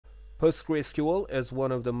PostgreSQL is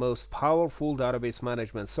one of the most powerful database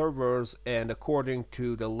management servers, and according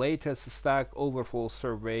to the latest Stack Overflow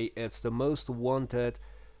survey, it's the most wanted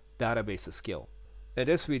database skill. In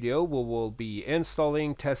this video, we will be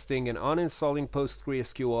installing, testing, and uninstalling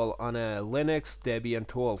PostgreSQL on a Linux Debian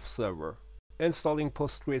 12 server. Installing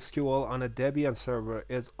PostgreSQL on a Debian server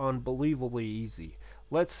is unbelievably easy.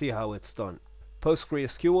 Let's see how it's done.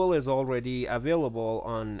 PostgreSQL is already available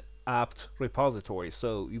on apt repository,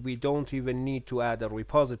 so we don't even need to add a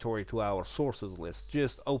repository to our sources list.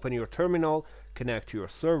 Just open your terminal, connect to your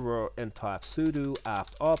server, and type sudo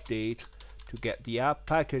apt update to get the apt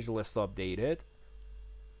package list updated.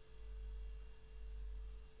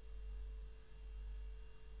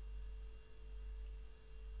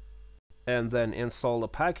 And then install the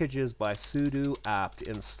packages by sudo apt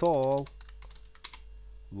install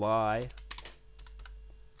y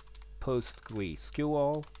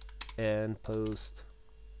PostgreSQL and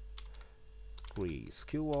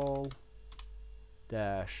PostgreSQL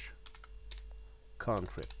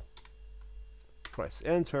 -contrib. Press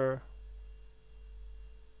enter.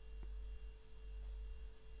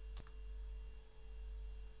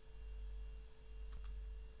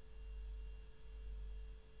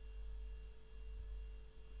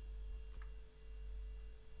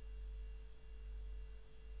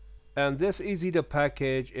 And this the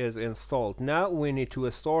package is installed. Now we need to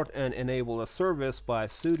start and enable a service by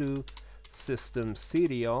sudo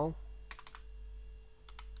systemctl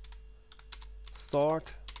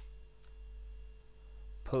start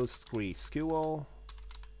PostgreSQL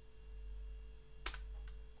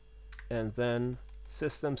and then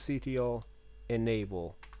systemctl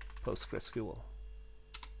enable PostgreSQL.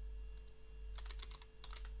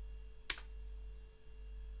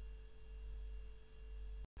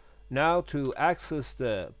 Now to access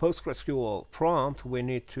the PostgreSQL prompt, we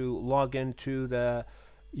need to log into the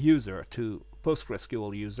user, to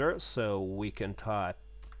PostgreSQL user, so we can type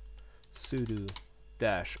sudo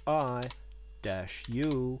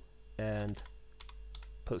 -i-u and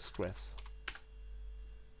Postgres.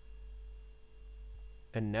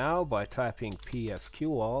 And now by typing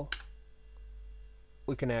psql,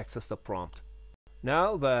 we can access the prompt.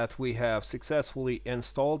 Now that we have successfully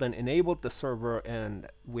installed and enabled the server and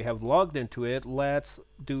we have logged into it, let's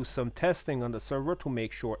do some testing on the server to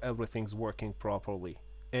make sure everything's working properly.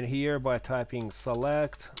 And here by typing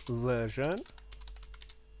select version,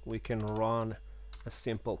 we can run a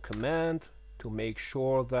simple command to make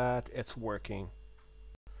sure that it's working.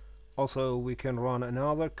 Also, we can run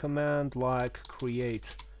another command like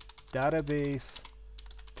create database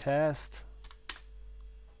test,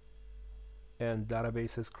 and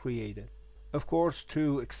database is created. Of course,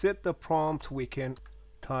 to exit the prompt, we can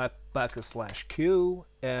type \q,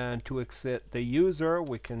 and to exit the user,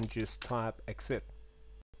 we can just type exit.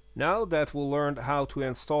 Now that we learned how to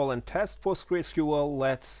install and test PostgreSQL,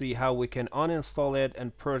 let's see how we can uninstall it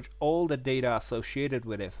and purge all the data associated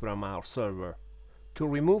with it from our server. To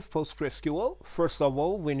remove PostgreSQL, first of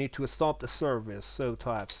all, we need to stop the service, so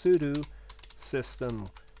type sudo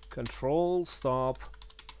system control stop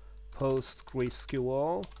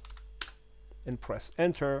PostgreSQL and press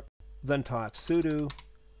enter. Then type sudo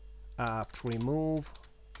apt remove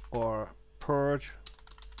or purge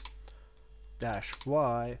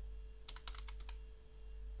 -y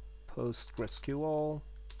PostgreSQL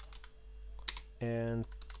and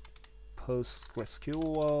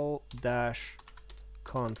PostgreSQL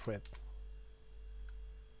 -contrib.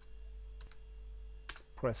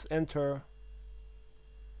 Press enter.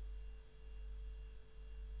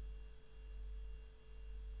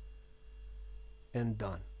 And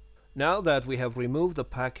done. Now that we have removed the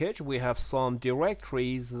package, we have some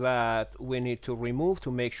directories that we need to remove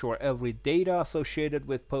to make sure every data associated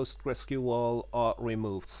with PostgreSQL are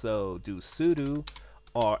removed. So do sudo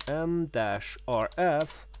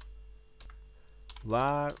rm-rf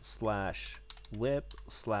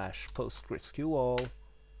var/lib/PostgreSQL,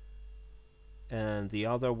 and the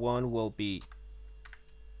other one will be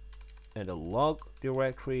in the log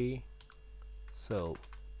directory, so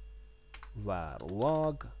var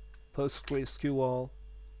log PostgreSQL,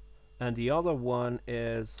 and the other one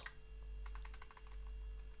is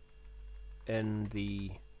in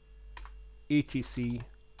the etc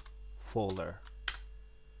folder.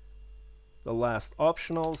 The last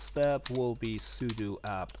optional step will be sudo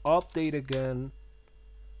apt update again,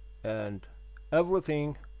 and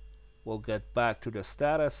everything will get back to the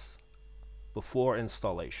status before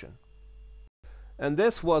installation. And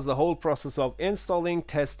this was the whole process of installing,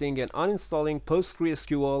 testing, and uninstalling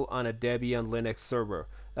PostgreSQL on a Debian Linux server.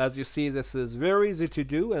 As you see, this is very easy to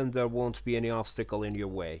do and there won't be any obstacle in your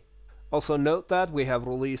way. Also note that we have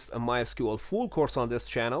released a MySQL full course on this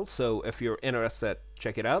channel, so if you're interested,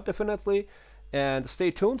 check it out definitely. And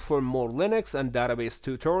stay tuned for more Linux and database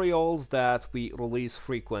tutorials that we release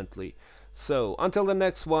frequently. So until the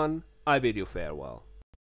next one, I bid you farewell.